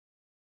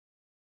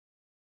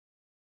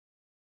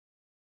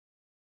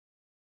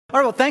All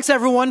right, well, thanks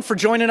everyone for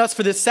joining us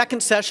for this second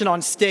session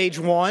on Stage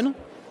 1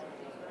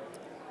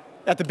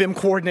 at the BIM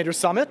Coordinator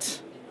Summit.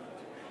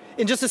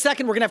 In just a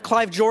second, we're going to have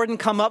Clive Jordan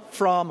come up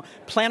from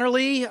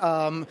Plannerly.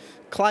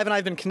 Clive and I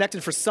have been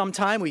connected for some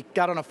time. We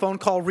got on a phone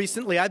call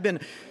recently. I've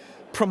been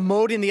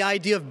promoting the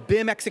idea of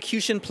BIM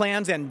execution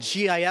plans and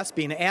GIS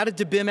being added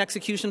to BIM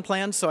execution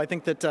plans, so I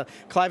think that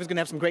Clive is going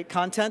to have some great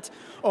content.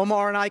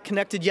 Omar and I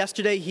connected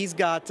yesterday. He's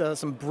got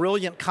some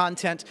brilliant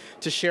content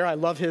to share. I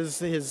love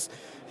his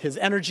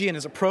energy and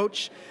his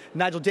approach.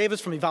 Nigel Davis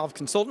from Evolve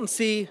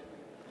Consultancy.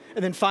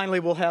 And then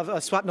finally, we'll have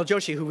Swapnil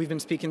Joshi, who we've been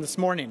speaking this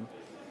morning.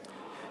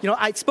 You know,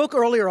 I spoke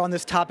earlier on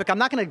this topic. I'm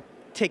not going to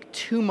take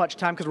too much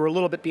time because we're a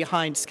little bit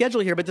behind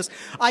schedule here, but this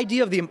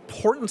idea of the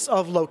importance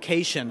of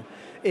location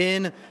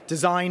in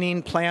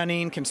designing,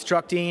 planning,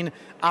 constructing,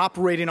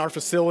 operating our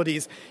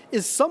facilities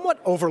is somewhat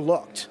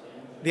overlooked.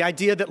 The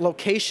idea that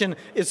location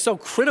is so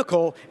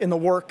critical in the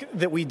work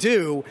that we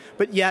do,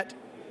 but yet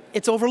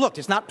it's overlooked.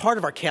 It's not part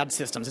of our CAD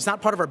systems. It's not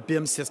part of our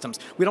BIM systems.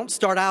 We don't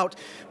start out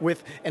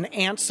with an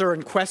answer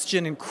and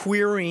question and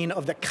querying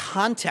of the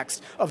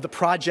context of the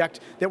project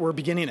that we're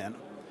beginning in.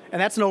 And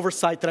that's an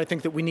oversight that I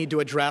think that we need to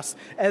address.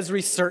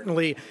 Esri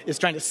certainly is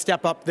trying to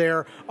step up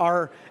there.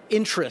 Our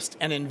interest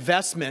and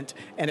investment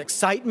and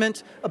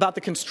excitement about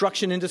the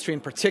construction industry in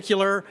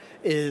particular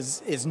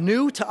is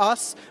new to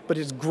us, but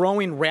is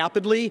growing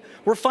rapidly.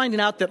 We're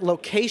finding out that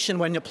location,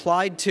 when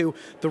applied to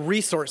the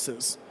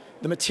resources,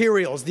 the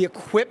materials, the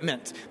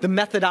equipment, the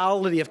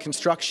methodology of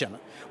construction.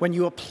 When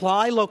you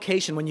apply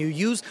location, when you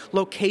use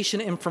location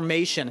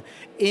information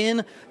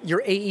in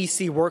your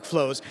AEC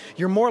workflows,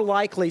 you're more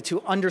likely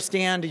to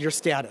understand your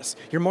status.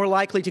 You're more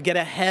likely to get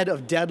ahead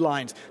of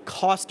deadlines,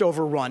 cost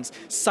overruns,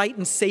 site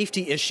and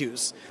safety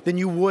issues than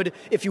you would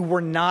if you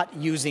were not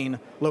using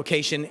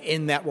location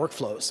in that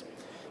workflows.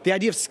 The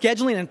idea of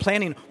scheduling and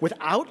planning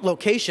without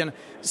location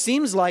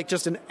seems like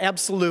just an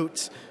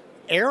absolute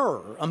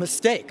error, a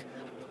mistake.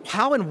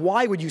 How and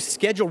why would you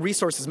schedule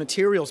resources,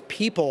 materials,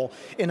 people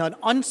in an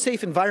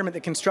unsafe environment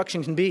that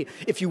construction can be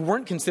if you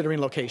weren't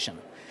considering location?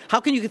 How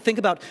can you think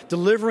about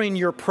delivering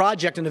your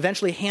project and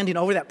eventually handing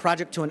over that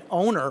project to an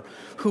owner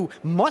who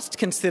must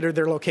consider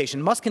their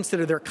location, must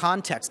consider their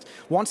context,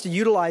 wants to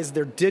utilize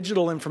their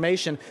digital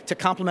information to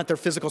complement their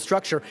physical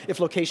structure if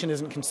location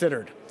isn't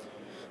considered?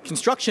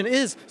 Construction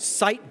is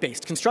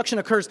site-based. Construction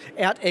occurs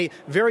at a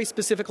very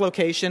specific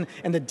location,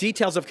 and the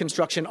details of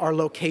construction are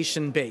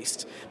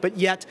location-based. But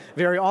yet,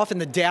 very often,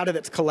 the data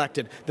that's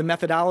collected, the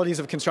methodologies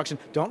of construction,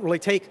 don't really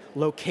take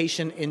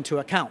location into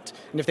account.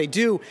 And if they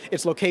do,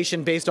 it's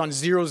location based on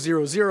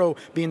 000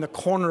 being the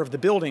corner of the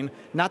building,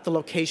 not the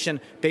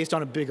location based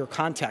on a bigger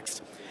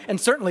context.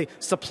 And certainly,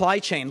 supply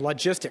chain,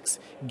 logistics,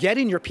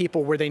 getting your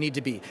people where they need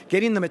to be,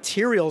 getting the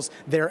materials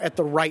there at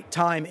the right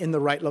time in the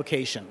right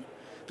location.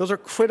 Those are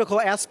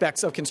critical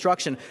aspects of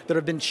construction that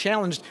have been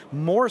challenged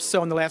more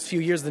so in the last few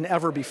years than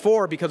ever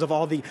before because of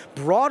all the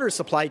broader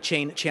supply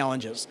chain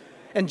challenges.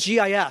 And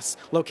GIS,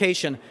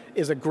 location,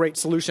 is a great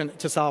solution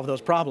to solve those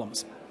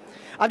problems.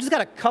 I've just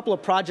got a couple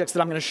of projects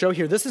that I'm going to show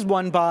here. This is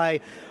one by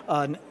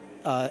an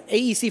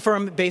AEC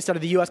firm based out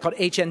of the US called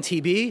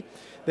HNTB.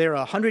 They're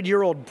a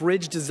 100-year-old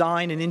bridge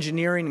design and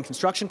engineering and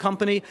construction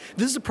company.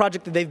 This is a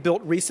project that they've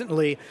built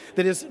recently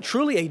that is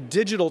truly a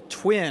digital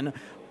twin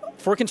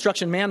for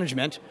construction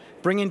management,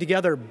 bringing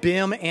together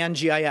BIM and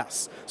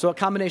GIS. So a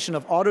combination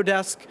of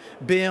Autodesk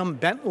BIM,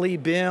 Bentley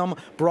BIM,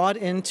 brought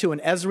into an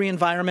Esri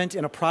environment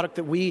in a product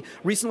that we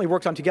recently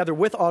worked on together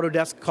with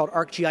Autodesk called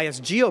ArcGIS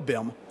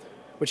GeoBIM,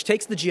 which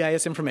takes the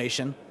GIS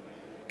information,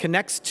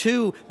 connects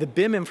to the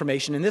BIM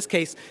information, in this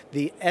case,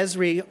 the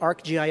Esri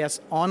ArcGIS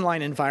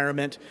online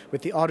environment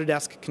with the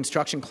Autodesk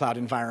Construction Cloud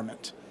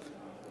environment.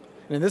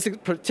 And in this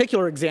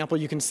particular example,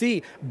 you can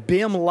see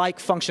BIM-like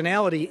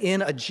functionality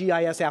in a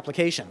GIS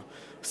application,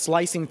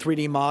 slicing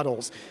 3D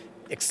models,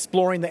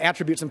 exploring the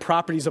attributes and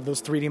properties of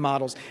those 3D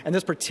models. And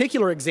this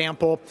particular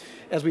example,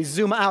 as we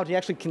zoom out, you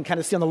actually can kind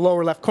of see on the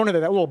lower left corner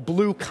there, that little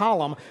blue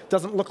column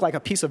doesn't look like a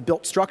piece of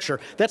built structure.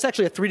 That's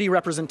actually a 3D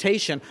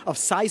representation of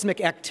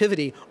seismic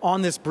activity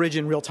on this bridge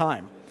in real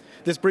time.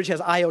 This bridge has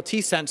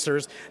IoT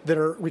sensors that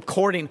are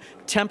recording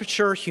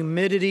temperature,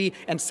 humidity,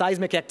 and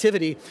seismic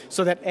activity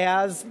so that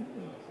as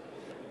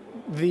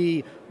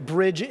the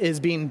bridge is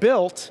being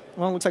built,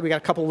 well, it looks like we got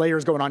a couple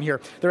layers going on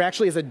here. There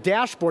actually is a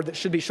dashboard that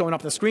should be showing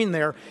up on the screen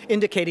there,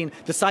 indicating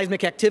the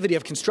seismic activity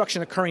of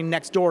construction occurring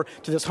next door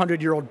to this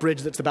 100-year-old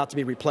bridge that's about to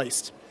be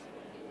replaced.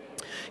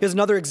 Here's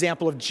another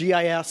example of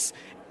GIS,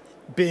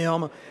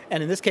 BIM,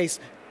 and in this case,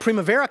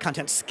 Primavera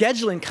content,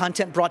 scheduling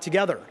content brought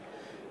together.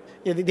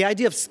 The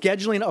idea of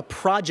scheduling a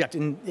project,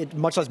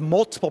 much less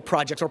multiple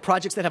projects, or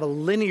projects that have a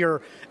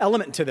linear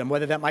element to them,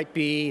 whether that might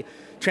be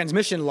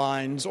transmission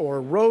lines or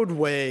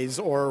roadways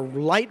or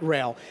light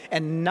rail,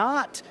 and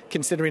not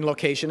considering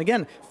location,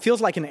 again,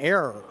 feels like an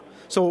error.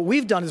 So what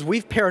we've done is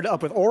we've paired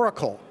up with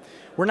Oracle.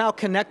 We're now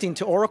connecting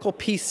to Oracle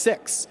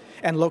P6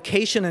 and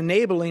location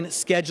enabling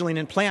scheduling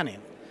and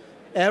planning.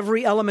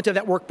 Every element of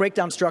that work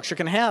breakdown structure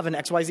can have an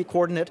XYZ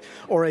coordinate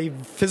or a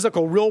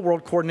physical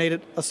real-world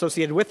coordinate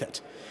associated with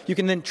it. You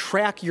can then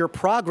track your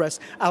progress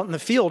out in the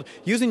field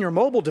using your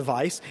mobile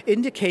device,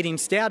 indicating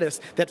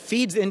status that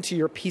feeds into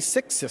your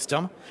P6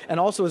 system and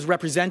also is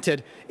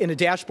represented in a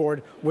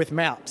dashboard with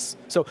maps.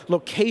 So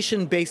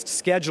location-based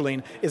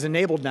scheduling is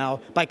enabled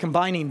now by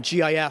combining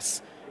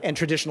GIS and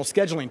traditional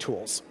scheduling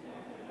tools.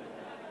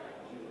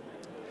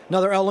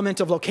 Another element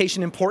of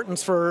location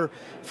importance for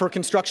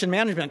construction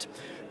management.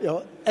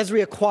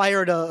 Esri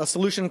acquired a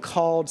solution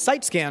called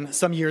SiteScan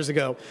some years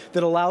ago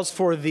that allows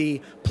for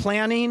the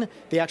planning,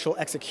 the actual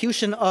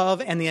execution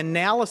of, and the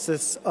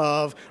analysis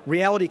of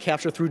reality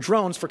capture through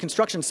drones for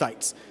construction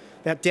sites.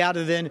 That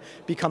data then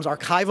becomes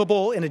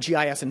archivable in a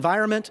GIS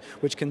environment,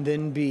 which can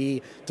then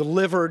be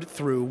delivered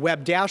through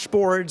web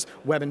dashboards,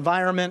 web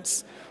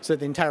environments, so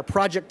that the entire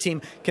project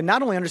team can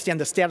not only understand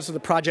the status of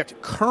the project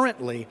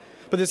currently,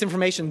 but this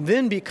information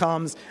then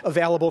becomes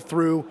available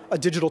through a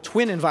digital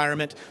twin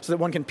environment so that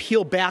one can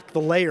peel back the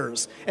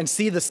layers and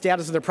see the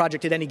status of their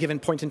project at any given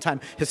point in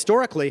time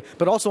historically,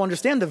 but also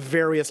understand the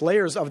various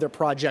layers of their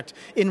project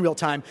in real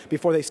time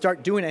before they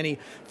start doing any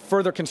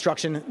further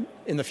construction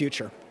in the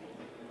future.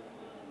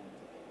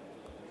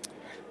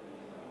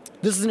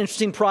 This is an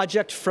interesting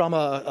project from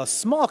a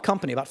small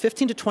company, about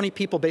 15 to 20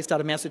 people based out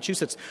of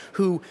Massachusetts,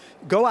 who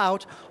go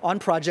out on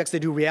projects. They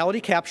do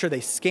reality capture,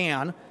 they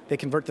scan, they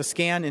convert the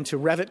scan into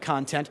Revit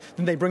content,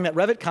 then they bring that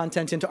Revit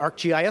content into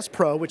ArcGIS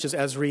Pro, which is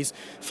Esri's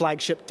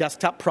flagship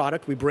desktop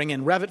product. We bring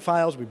in Revit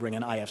files, we bring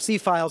in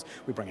IFC files,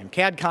 we bring in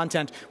CAD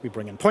content, we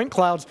bring in point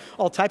clouds,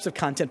 all types of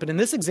content. But in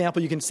this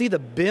example, you can see the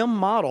BIM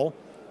model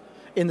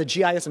in the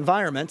GIS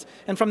environment,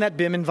 and from that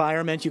BIM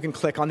environment, you can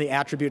click on the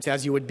attributes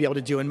as you would be able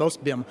to do in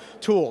most BIM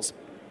tools.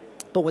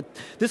 But what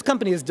this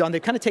company has done,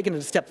 they've kind of taken it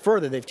a step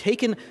further. They've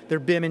taken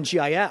their BIM in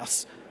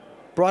GIS,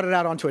 brought it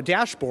out onto a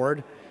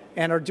dashboard,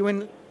 and are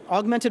doing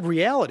augmented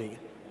reality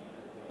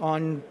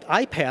on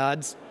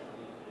iPads,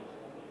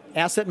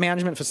 asset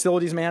management,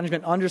 facilities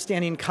management,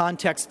 understanding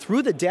context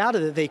through the data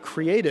that they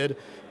created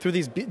through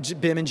these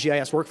BIM and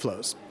GIS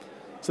workflows.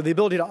 So the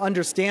ability to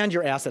understand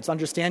your assets,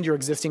 understand your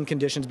existing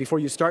conditions before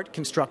you start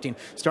constructing,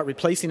 start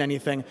replacing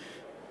anything.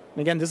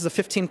 And again, this is a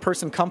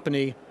 15-person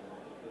company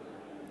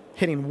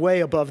hitting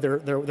way above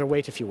their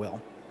weight, if you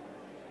will.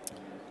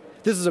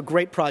 This is a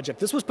great project.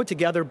 This was put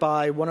together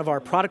by one of our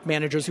product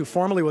managers who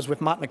formerly was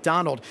with Mott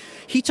MacDonald.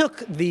 He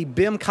took the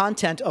BIM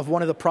content of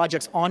one of the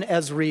projects on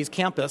Esri's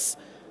campus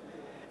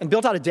and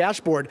built out a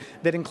dashboard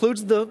that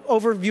includes the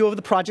overview of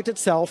the project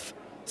itself,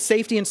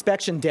 safety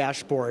inspection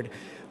dashboard,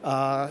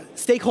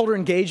 stakeholder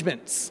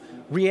engagements,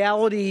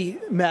 reality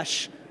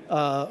mesh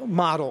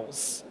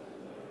models,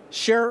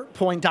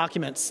 SharePoint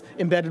documents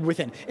embedded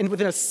within. And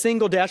within a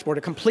single dashboard,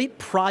 a complete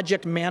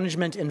project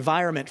management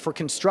environment for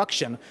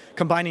construction,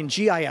 combining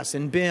GIS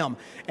and BIM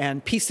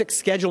and P6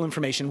 schedule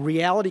information,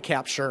 reality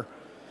capture,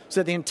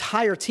 so that the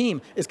entire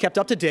team is kept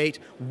up to date,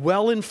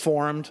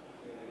 well-informed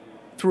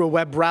through a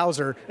web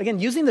browser. Again,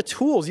 using the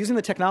tools, using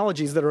the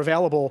technologies that are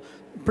available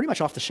pretty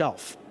much off the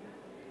shelf.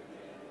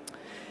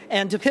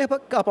 And to pick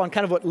up on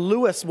kind of what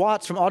Lewis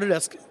Watts from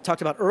Autodesk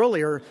talked about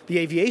earlier, the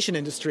aviation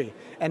industry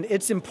and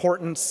its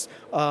importance,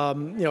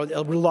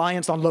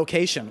 reliance on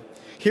location.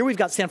 Here we've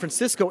got San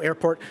Francisco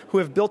Airport, who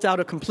have built out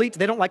a complete,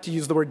 they don't like to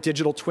use the word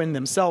digital twin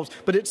themselves,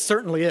 but it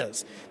certainly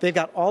is. They've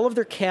got all of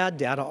their CAD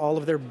data, all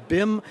of their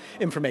BIM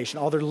information,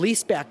 all their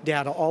leaseback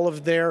data, all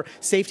of their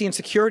safety and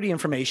security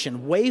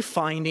information,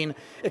 wayfinding,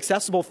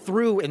 accessible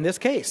through, in this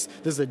case,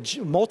 there's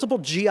multiple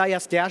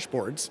GIS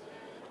dashboards,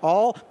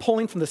 all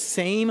pulling from the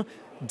same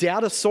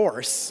data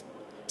source,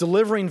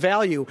 delivering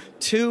value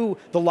to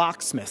the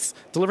locksmiths,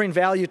 delivering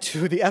value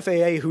to the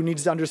FAA who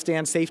needs to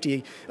understand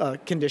safety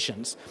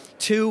conditions,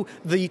 to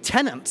the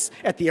tenants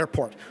at the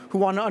airport who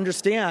want to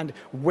understand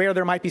where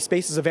there might be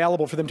spaces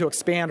available for them to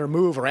expand or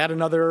move or add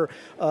another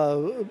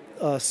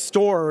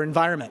store or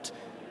environment.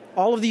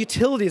 All of the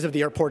utilities of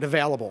the airport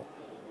available,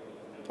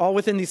 all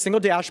within these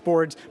single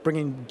dashboards,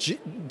 bringing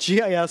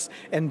GIS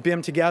and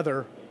BIM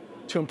together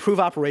to improve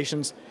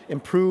operations,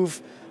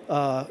 improve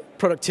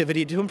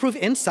productivity, to improve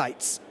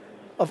insights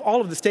of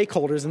all of the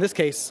stakeholders, in this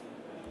case,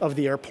 of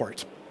the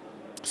airport.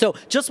 So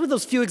just with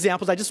those few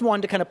examples, I just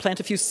wanted to kind of plant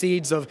a few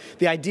seeds of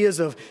the ideas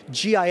of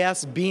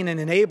GIS being an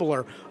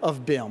enabler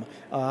of BIM.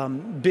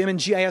 BIM and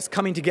GIS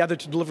coming together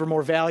to deliver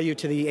more value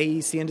to the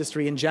AEC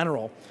industry in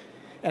general.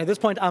 And at this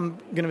point, I'm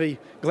going to be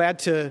glad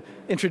to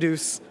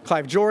introduce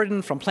Clive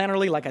Jordan from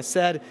Plannerly. Like I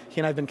said, he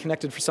and I have been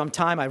connected for some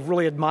time. I've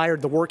really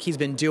admired the work he's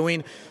been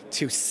doing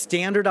to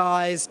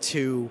standardize,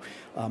 to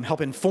help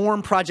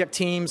inform project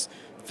teams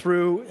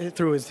through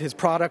his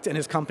product and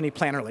his company,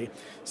 Plannerly.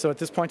 So at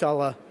this point,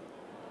 I'll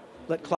let Clive